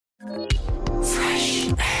Fresh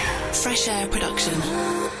Air Production.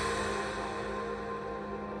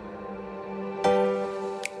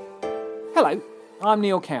 Hello, I'm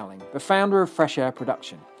Neil Cowling, the founder of Fresh Air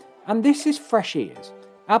Production, and this is Fresh Ears,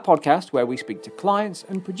 our podcast where we speak to clients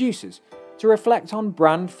and producers to reflect on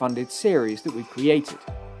brand-funded series that we've created.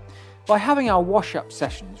 By having our wash-up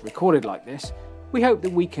sessions recorded like this, we hope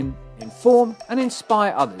that we can inform and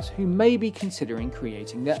inspire others who may be considering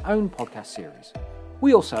creating their own podcast series.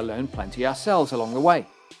 We also learn plenty ourselves along the way.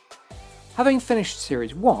 Having finished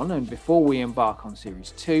Series 1 and before we embark on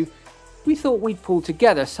Series 2, we thought we'd pull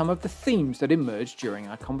together some of the themes that emerged during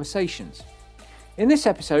our conversations. In this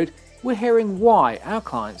episode, we're hearing why our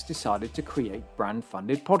clients decided to create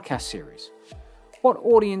brand-funded podcast series. What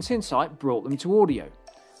audience insight brought them to audio?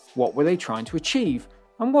 What were they trying to achieve?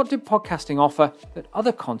 And what did podcasting offer that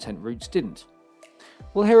other content routes didn't?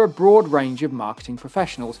 We'll hear a broad range of marketing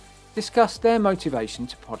professionals discuss their motivation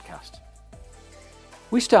to podcast.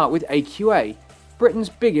 We start with AQA, Britain's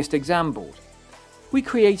biggest exam board. We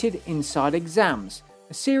created Inside Exams,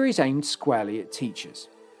 a series aimed squarely at teachers.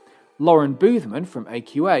 Lauren Boothman from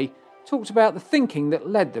AQA talked about the thinking that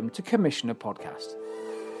led them to commission a podcast.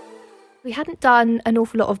 We hadn't done an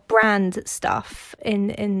awful lot of brand stuff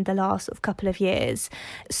in the last sort of couple of years.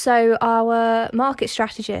 So our market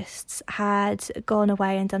strategists had gone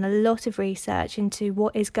away and done a lot of research into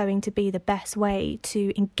what is going to be the best way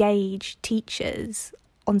to engage teachers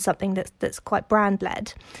on something that's quite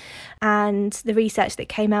brand-led. And the research that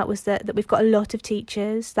came out was that we've got a lot of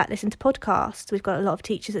teachers that listen to podcasts. We've got a lot of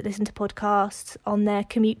teachers that listen to podcasts on their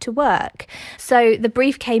commute to work. So the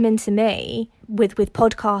brief came into me with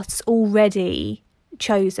podcasts already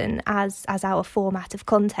chosen as our format of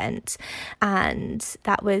content, and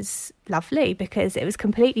that was lovely because it was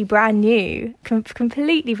completely brand new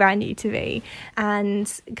to me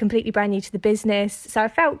and completely brand new to the business. So I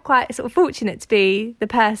felt quite sort of fortunate to be the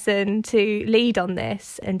person to lead on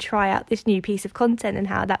this and try out this new piece of content and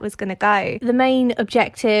how that was going to go. The main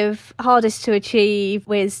objective, hardest to achieve,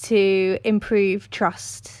 was to improve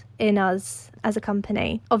trust in us as a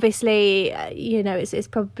company. Obviously, it's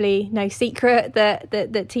probably no secret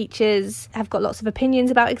that teachers have got lots of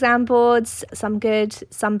opinions about exam boards, some good,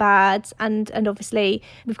 some bad, and obviously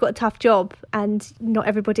we've got a tough job, and not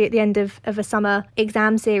everybody at the end of a summer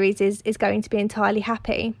exam series is going to be entirely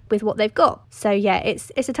happy with what they've got. So yeah,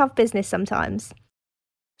 it's a tough business sometimes.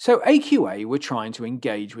 So AQA were trying to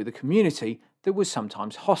engage with a community that was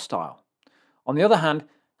sometimes hostile. On the other hand,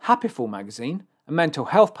 Happyful magazine, a mental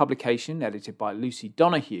health publication edited by Lucy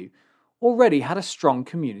Donahue, already had a strong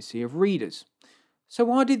community of readers. So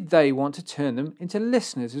why did they want to turn them into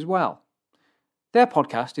listeners as well? Their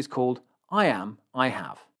podcast is called I Am, I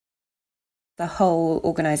Have. The whole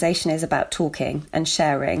organisation is about talking and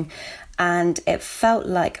sharing, and it felt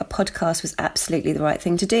like a podcast was absolutely the right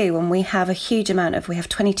thing to do. And we have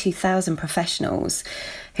 22,000 professionals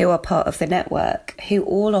who are part of the network who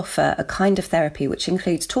all offer a kind of therapy which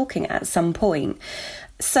includes talking at some point.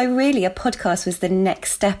 So really a podcast was the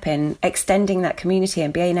next step in extending that community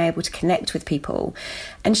and being able to connect with people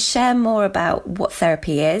and share more about what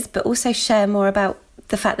therapy is, but also share more about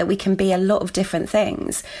the fact that we can be a lot of different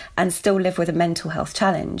things and still live with a mental health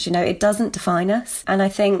challenge. It doesn't define us. And I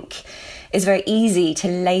think it's very easy to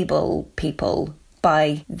label people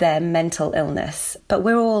by their mental illness, but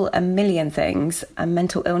we're all a million things, and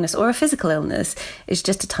mental illness or a physical illness is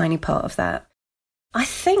just a tiny part of that. I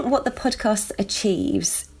think what the podcast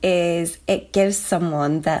achieves is it gives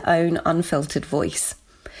someone their own unfiltered voice.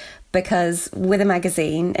 Because with a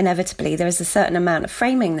magazine, inevitably, there is a certain amount of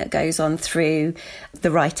framing that goes on through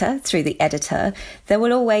the writer, through the editor. There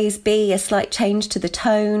will always be a slight change to the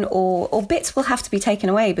tone, or bits will have to be taken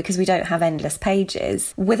away because we don't have endless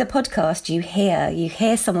pages. With a podcast, you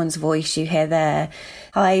hear someone's voice, you hear their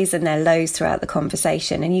highs and their lows throughout the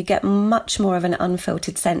conversation, and you get much more of an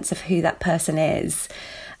unfiltered sense of who that person is.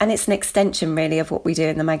 And it's an extension, really, of what we do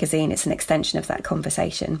in the magazine. It's an extension of that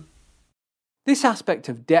conversation. This aspect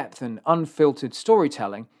of depth and unfiltered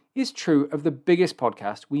storytelling is true of the biggest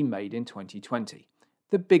podcast we made in 2020,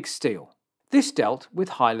 The Big Steal. This dealt with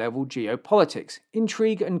high-level geopolitics,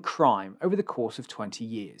 intrigue and crime over the course of 20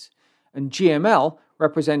 years, and GML,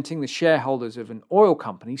 representing the shareholders of an oil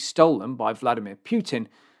company stolen by Vladimir Putin,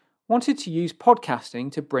 wanted to use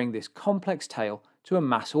podcasting to bring this complex tale to a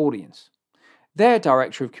mass audience. Their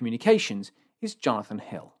Director of Communications is Jonathan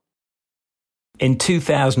Hill. In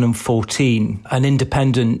 2014, an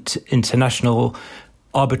independent international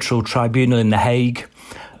arbitral tribunal in The Hague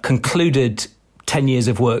concluded 10 years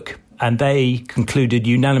of work, and they concluded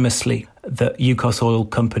unanimously that UKOS Oil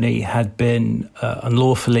Company had been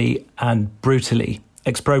unlawfully and brutally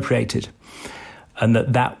expropriated, and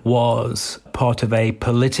that was part of a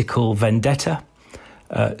political vendetta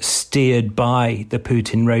steered by the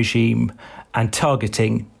Putin regime and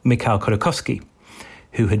targeting Mikhail Khodorkovsky,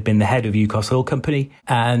 who had been the head of Yukos Oil Company.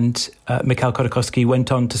 And Mikhail Khodorkovsky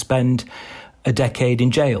went on to spend a decade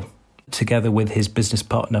in jail, together with his business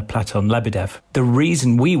partner, Platon Lebedev. The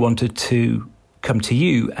reason we wanted to come to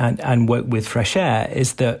you and work with Fresh Air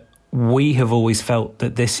is that we have always felt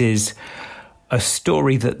that this is a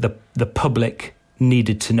story that the public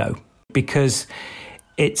needed to know, because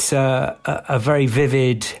it's a very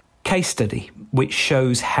vivid case study which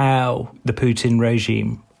shows how the Putin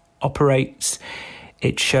regime operates.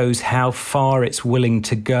 It shows how far it's willing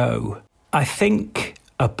to go. I think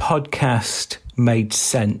a podcast made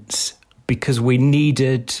sense because we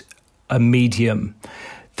needed a medium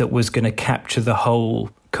that was going to capture the whole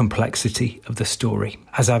complexity of the story.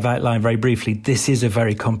 As I've outlined very briefly, this is a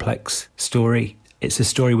very complex story. It's a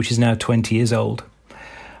story which is now 20 years old.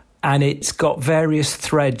 And it's got various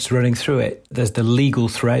threads running through it. There's the legal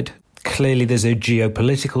thread. Clearly, there's a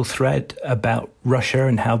geopolitical thread about Russia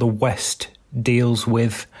and how the West deals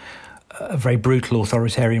with a very brutal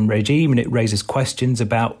authoritarian regime. And it raises questions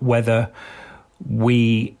about whether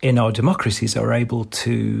we in our democracies are able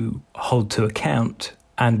to hold to account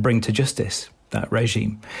and bring to justice that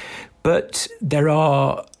regime. But there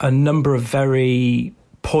are a number of very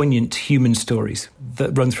poignant human stories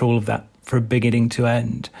that run through all of that from beginning to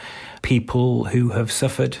end. People who have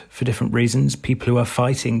suffered for different reasons, people who are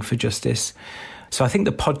fighting for justice. So I think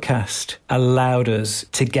the podcast allowed us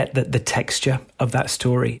to get the texture of that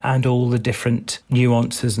story and all the different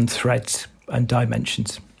nuances and threads and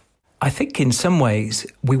dimensions. I think in some ways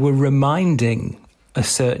we were reminding a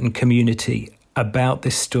certain community about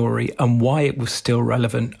this story and why it was still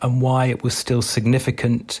relevant and why it was still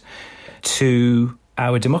significant to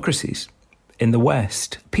our democracies in the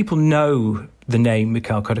West. People know the name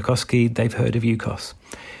Mikhail Khodorkovsky, they've heard of Yukos.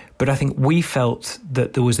 But I think we felt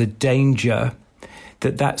that there was a danger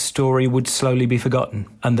that that story would slowly be forgotten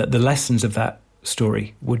and that the lessons of that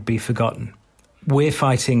story would be forgotten. We're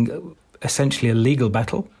fighting essentially a legal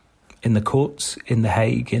battle in the courts, in The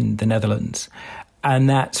Hague, in the Netherlands. And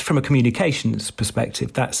that's, from a communications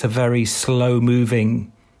perspective, that's a very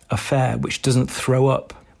slow-moving affair which doesn't throw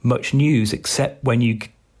up much news except when you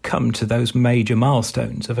come to those major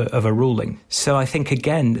milestones of a ruling. So I think,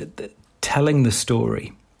 again, telling the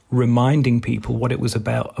story, reminding people what it was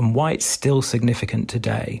about and why it's still significant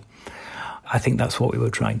today, I think that's what we were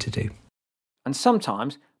trying to do. And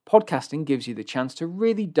sometimes podcasting gives you the chance to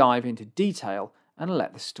really dive into detail and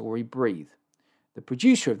let the story breathe. The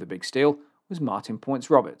producer of The Big Steal was Martin Points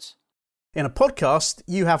Roberts. In a podcast,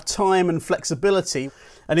 you have time and flexibility.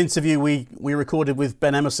 An interview we recorded with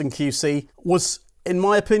Ben Emerson QC was, in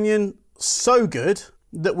my opinion, so good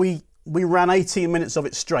that we ran 18 minutes of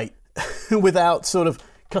it straight without sort of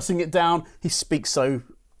cutting it down. He speaks so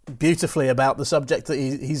beautifully about the subject that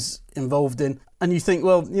he's involved in. And you think,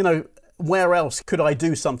 well, you know, where else could I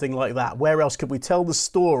do something like that? Where else could we tell the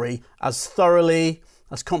story as thoroughly,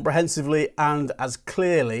 as comprehensively, and as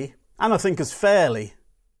clearly, and I think as fairly?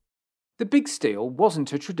 The Big Steal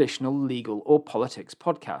wasn't a traditional legal or politics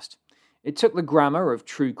podcast. It took the grammar of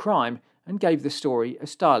true crime and gave the story a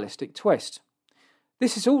stylistic twist.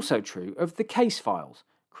 This is also true of The Case Files,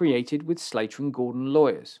 created with Slater and Gordon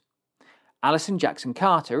lawyers. Alison Jackson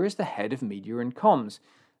Carter is the head of media and comms.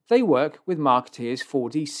 They work with marketeers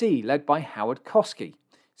 4DC, led by Howard Koski,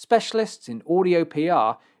 specialists in audio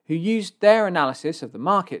PR who used their analysis of the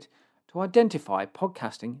market to identify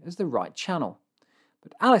podcasting as the right channel.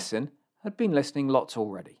 But Alison had been listening lots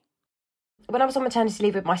already. When I was on maternity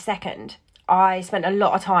leave with my second, I spent a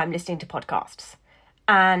lot of time listening to podcasts,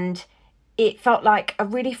 and it felt like a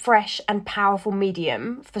really fresh and powerful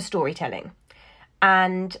medium for storytelling.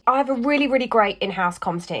 And I have a really, really great in-house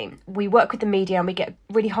comms team. We work with the media and we get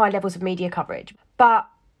really high levels of media coverage. But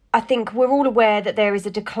I think we're all aware that there is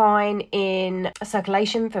a decline in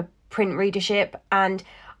circulation for print readership. And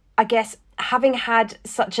I guess having had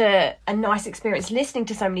such a nice experience listening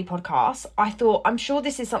to so many podcasts, I thought, I'm sure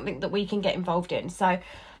this is something that we can get involved in. So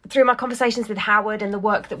through my conversations with Howard and the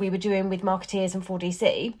work that we were doing with marketeers and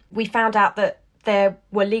 4DC, we found out that there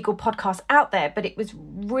were legal podcasts out there, but it was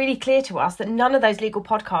really clear to us that none of those legal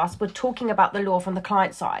podcasts were talking about the law from the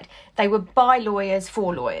client side. They were by lawyers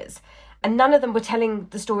for lawyers, and none of them were telling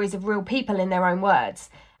the stories of real people in their own words.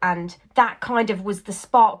 And that kind of was the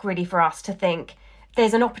spark really for us to think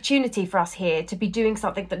there's an opportunity for us here to be doing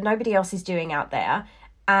something that nobody else is doing out there,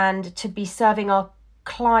 and to be serving our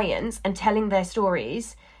clients and telling their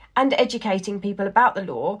stories and educating people about the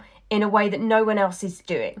law in a way that no one else is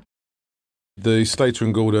doing. The Slater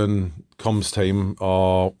and Gordon comms team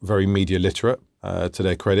are very media literate, to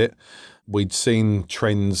their credit. We'd seen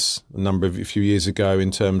trends a few years ago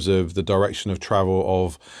in terms of the direction of travel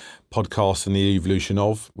of podcasts and the evolution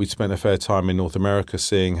of. We spent a fair time in North America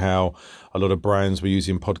seeing how a lot of brands were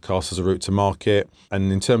using podcasts as a route to market.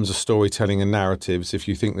 And in terms of storytelling and narratives, if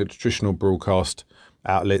you think that traditional broadcast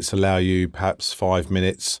outlets allow you perhaps 5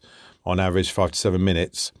 minutes, on average 5 to 7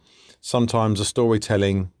 minutes, sometimes the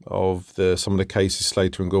storytelling of some of the cases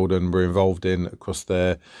Slater and Gordon were involved in across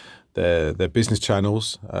their business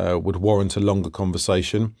channels would warrant a longer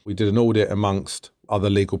conversation. We did an audit amongst other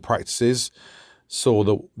legal practices, saw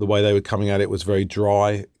that the way they were coming at it was very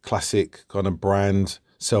dry, classic kind of brand,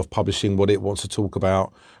 self-publishing what it wants to talk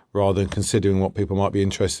about rather than considering what people might be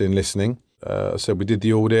interested in listening. So we did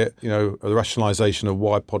the audit, the rationalisation of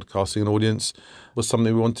why podcasting an audience was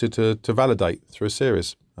something we wanted to validate through a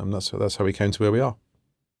series. And that's how we came to where we are.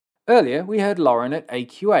 Earlier, we heard Lauren at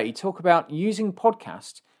AQA talk about using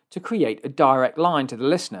podcasts to create a direct line to the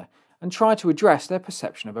listener and try to address their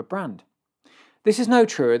perception of a brand. This is no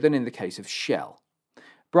truer than in the case of Shell.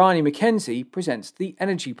 Bryony McKenzie presents the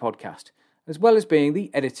Energy podcast, as well as being the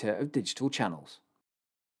editor of Digital Channels.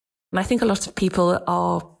 And I think a lot of people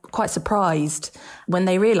are quite surprised when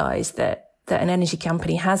they realise that an energy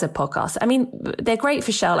company has a podcast. I mean, they're great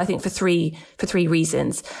for Shell, I think, for three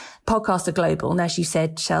reasons. Podcasts are global, and as you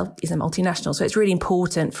said, Shell is a multinational, so it's really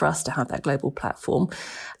important for us to have that global platform.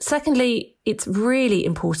 Secondly, it's really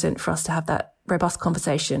important for us to have that robust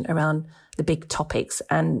conversation around the big topics,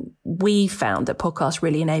 and we found that podcasts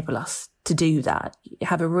really enable us to do that.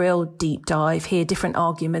 Have a real deep dive, hear different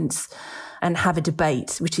arguments, and have a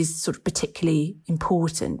debate, which is sort of particularly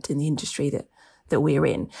important in the industry that we're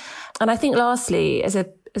in. And I think lastly, as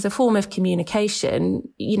a form of communication,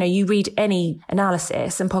 you read any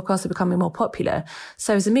analysis and podcasts are becoming more popular.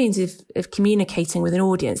 So as a means of communicating with an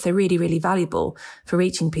audience, they're really, really valuable for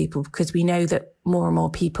reaching people, because we know that more and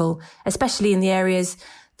more people, especially in the areas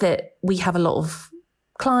that we have a lot of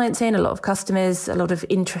clients in, a lot of customers, a lot of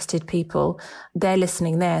interested people, they're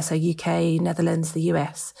listening there. So UK, Netherlands, the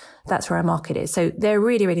US, that's where our market is. So they're a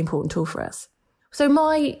really, really important tool for us. So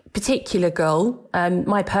my particular goal,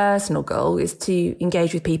 my personal goal, is to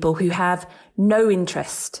engage with people who have no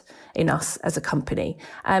interest in us as a company.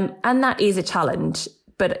 And that is a challenge.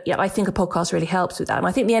 But yeah, I think a podcast really helps with that. And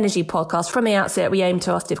I think the Energy podcast, from the outset, we aim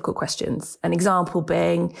to ask difficult questions. An example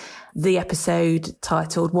being the episode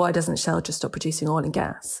titled, "Why Doesn't Shell Just Stop Producing Oil and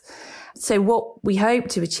Gas?" So what we hope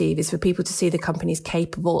to achieve is for people to see the companies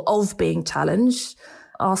capable of being challenged,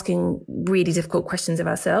 asking really difficult questions of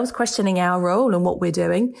ourselves, questioning our role and what we're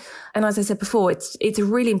doing. And as I said before, it's a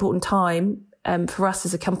really important time for us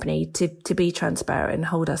as a company to be transparent and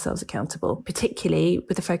hold ourselves accountable, particularly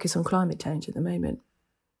with a focus on climate change at the moment.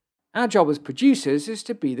 Our job as producers is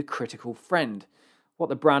to be the critical friend. What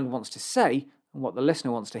the brand wants to say and what the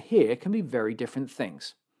listener wants to hear can be very different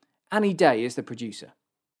things. Annie Day is the producer.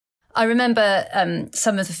 I remember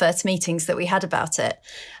some of the first meetings that we had about it,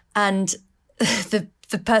 and the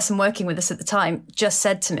person working with us at the time just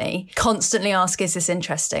said to me, constantly ask, is this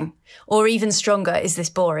interesting? Or even stronger, is this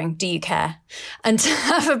boring? Do you care? And to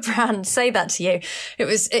have a brand say that to you,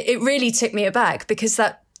 it really took me aback, because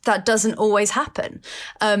that doesn't always happen.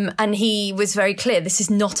 And he was very clear, this is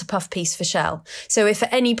not a puff piece for Shell. So if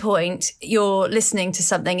at any point you're listening to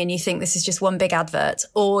something and you think this is just one big advert,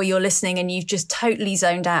 or you're listening and you've just totally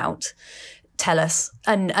zoned out, tell us,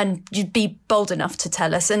 and you'd be bold enough to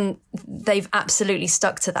tell us. And they've absolutely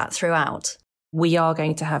stuck to that throughout. We are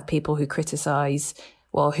going to have people who criticise,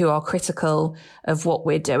 who are critical of what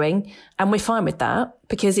we're doing. And we're fine with that,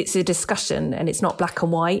 because it's a discussion and it's not black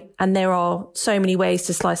and white. And there are so many ways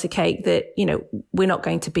to slice a cake that, we're not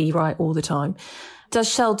going to be right all the time. Does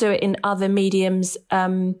Shell do it in other mediums?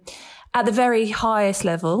 At the very highest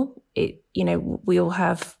level, we all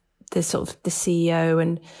have the sort of the CEO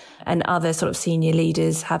and other sort of senior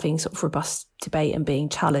leaders having sort of robust debate and being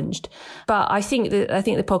challenged. But I think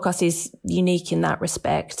the podcast is unique in that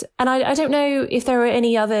respect. And I don't know if there are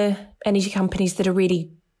any other energy companies that are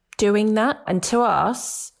really doing that. And to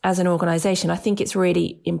us as an organisation, I think it's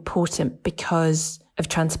really important because of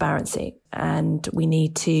transparency. And we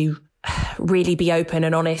need to really be open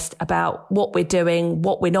and honest about what we're doing,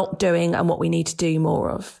 what we're not doing, and what we need to do more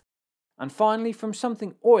of. And finally, from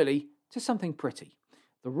something oily to something pretty,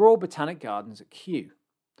 the Royal Botanic Gardens at Kew.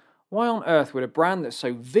 Why on earth would a brand that's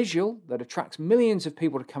so visual, that attracts millions of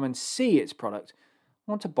people to come and see its product,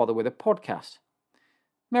 want to bother with a podcast?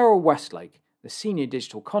 Meryl Westlake, the Senior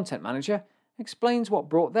Digital Content Manager, explains what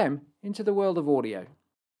brought them into the world of audio.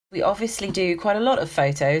 We obviously do quite a lot of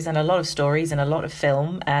photos and a lot of stories and a lot of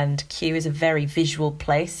film, and Kew is a very visual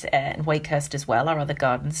place, and Wakehurst as well, our other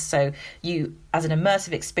gardens. So you, as an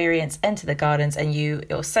immersive experience, enter the gardens and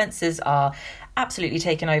your senses are absolutely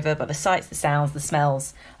taken over by the sights, the sounds, the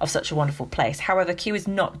smells of such a wonderful place. However, Kew is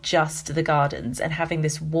not just the gardens, and having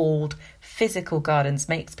this walled physical gardens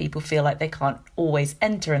makes people feel like they can't always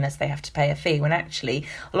enter unless they have to pay a fee, when actually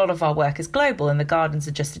a lot of our work is global and the gardens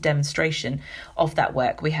are just a demonstration of that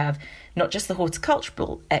work. We have not just the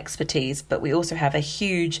horticultural expertise, but we also have a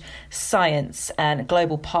huge science and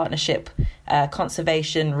global partnership,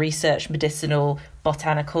 conservation, research, medicinal,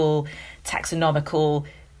 botanical, taxonomical,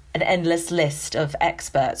 an endless list of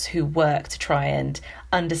experts who work to try and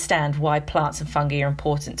understand why plants and fungi are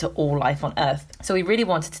important to all life on Earth. So we really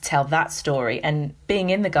wanted to tell that story, and being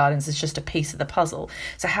in the gardens is just a piece of the puzzle.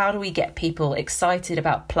 So how do we get people excited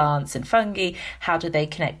about plants and fungi? How do they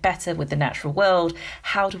connect better with the natural world?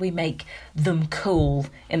 How do we make them cool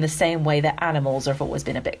in the same way that animals have always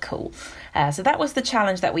been a bit cool? So that was the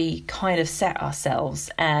challenge that we kind of set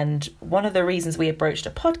ourselves. And one of the reasons we approached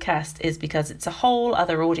a podcast is because it's a whole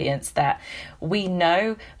other audience that we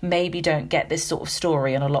know maybe don't get this sort of story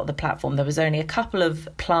on a lot of the platform. There was only a couple of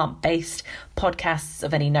plant-based podcasts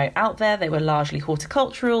of any note out there. They were largely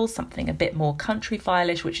horticultural, something a bit more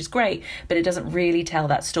country-file-ish, which is great, but it doesn't really tell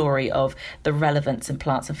that story of the relevance in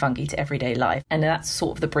plants and fungi to everyday life. And that's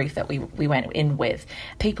sort of the brief that we went in with.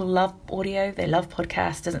 People love audio, they love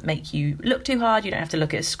podcasts. It doesn't make you look too hard. You don't have to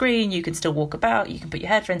look at a screen. You can still walk about. You can put your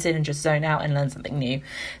headphones in and just zone out and learn something new.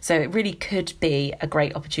 So it really could be a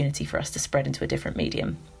great opportunity for us to spread into a different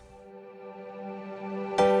medium.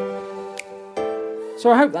 So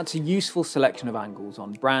I hope that's a useful selection of angles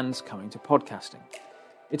on brands coming to podcasting.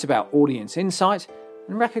 It's about audience insight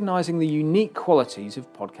and recognising the unique qualities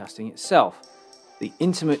of podcasting itself, the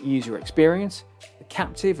intimate user experience, the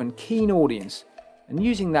captive and keen audience, and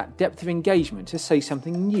using that depth of engagement to say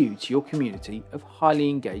something new to your community of highly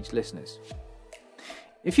engaged listeners.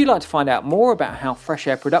 If you'd like to find out more about how Fresh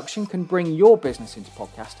Air Production can bring your business into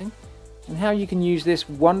podcasting and how you can use this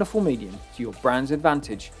wonderful medium to your brand's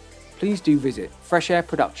advantage, please do visit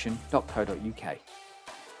freshairproduction.co.uk.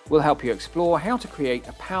 We'll help you explore how to create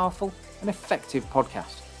a powerful and effective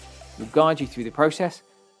podcast. We'll guide you through the process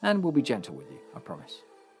and we'll be gentle with you, I promise.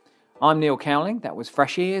 I'm Neil Cowling, that was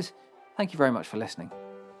Fresh Ears. Thank you very much for listening.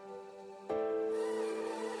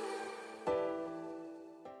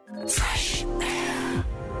 Fresh.